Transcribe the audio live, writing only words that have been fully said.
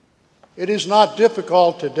It is not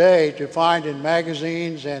difficult today to find in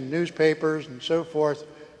magazines and newspapers and so forth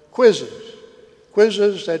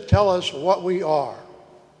quizzes that tell us what we are.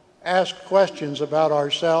 Ask questions about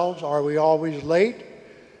ourselves. Are we always late?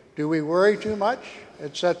 Do we worry too much?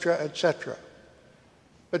 Etc., etc.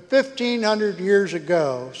 But 1,500 years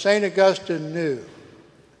ago, St. Augustine knew.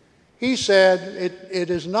 He said, it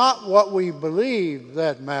is not what we believe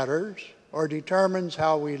that matters or determines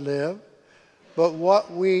how we live, but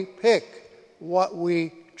what we pick, what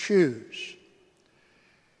we choose.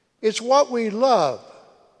 It's what we love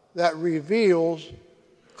that reveals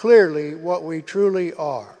clearly what we truly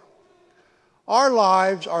are. Our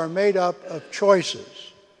lives are made up of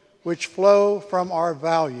choices which flow from our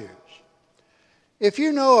values. If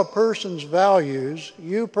you know a person's values,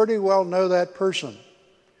 you pretty well know that person.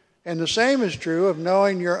 And the same is true of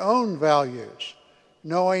knowing your own values,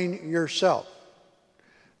 knowing yourself.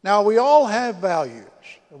 Now, we all have values.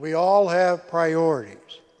 We all have priorities.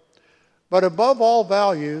 But above all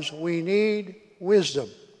values, we need wisdom.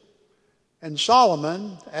 And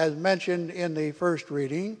Solomon, as mentioned in the first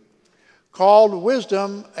reading, called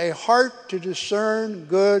wisdom a heart to discern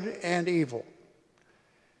good and evil.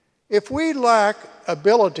 If we lack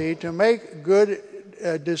ability to make good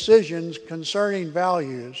decisions concerning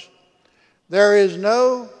values, there is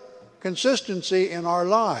no consistency in our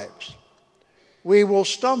lives. We will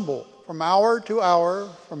stumble from hour to hour,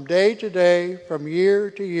 from day to day, from year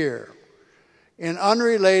to year, in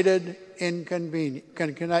unrelated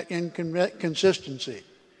inconsistency.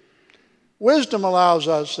 Wisdom allows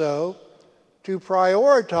us, though, to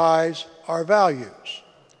prioritize our values.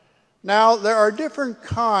 Now, there are different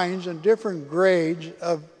kinds and different grades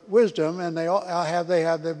of wisdom, and they have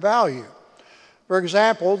their value. For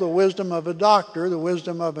example, the wisdom of a doctor, the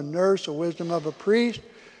wisdom of a nurse, the wisdom of a priest,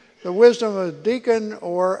 the wisdom of a deacon,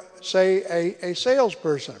 or, say, a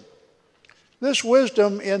salesperson. This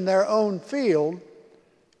wisdom in their own field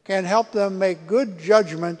can help them make good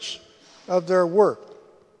judgments of their work.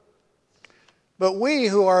 But we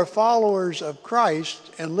who are followers of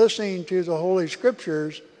Christ and listening to the Holy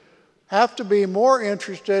Scriptures have to be more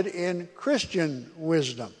interested in Christian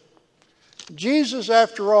wisdom. Jesus,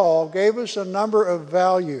 after all, gave us a number of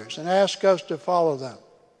values and asked us to follow them.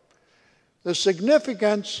 The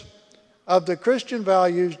significance of the Christian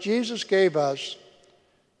values Jesus gave us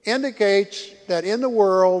indicates that in the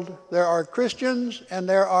world there are Christians and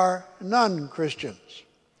there are non-Christians.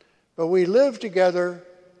 But we live together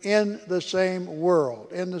in the same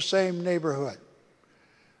world, in the same neighborhood.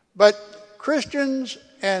 But Christians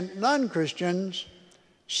and non-Christians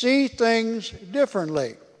see things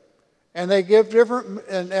differently. And they give different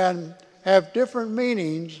and have different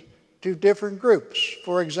meanings to different groups.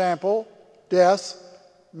 For example, death,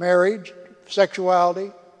 marriage,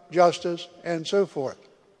 sexuality, justice, and so forth.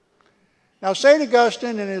 Now, St.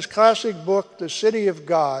 Augustine, in his classic book, The City of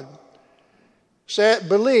God,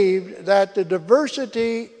 believed that the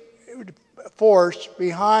diversity force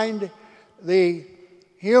behind the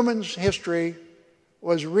human's history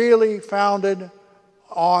was really founded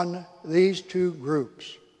on these two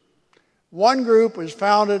groups. One group is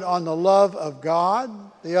founded on the love of God.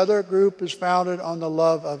 The other group is founded on the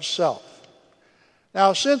love of self.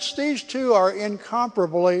 Now, since these two are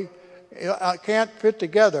incomparably, can't fit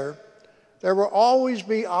together, there will always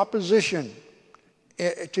be opposition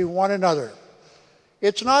to one another.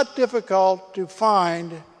 It's not difficult to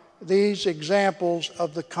find these examples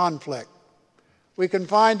of the conflict. We can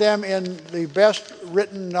find them in the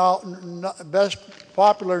best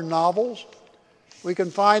popular novels. We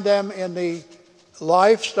can find them in the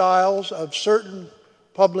lifestyles of certain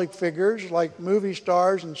public figures like movie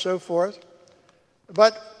stars and so forth.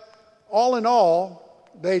 But all in all,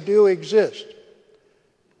 they do exist.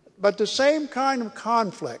 But the same kind of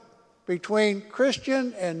conflict between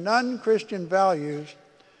Christian and non-Christian values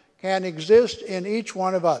can exist in each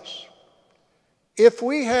one of us. If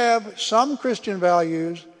we have some Christian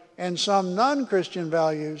values and some non-Christian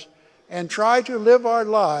values and try to live our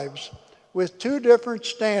lives with two different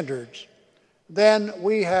standards, then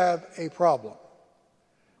we have a problem.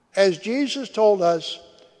 As Jesus told us,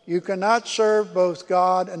 you cannot serve both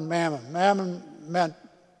God and mammon. Mammon meant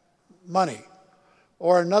money.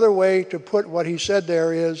 Or another way to put what he said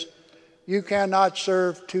there is, you cannot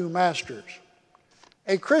serve two masters.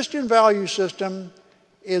 A Christian value system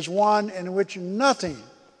is one in which nothing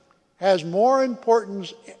has more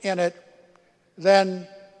importance in it than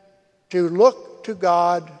to look to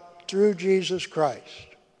God through Jesus Christ.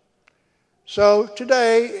 So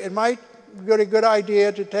today, it might be a good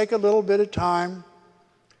idea to take a little bit of time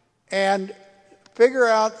and figure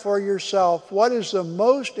out for yourself what is the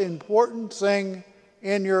most important thing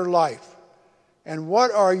in your life? And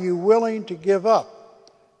what are you willing to give up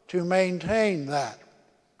to maintain that?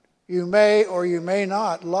 You may or you may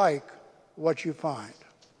not like what you find.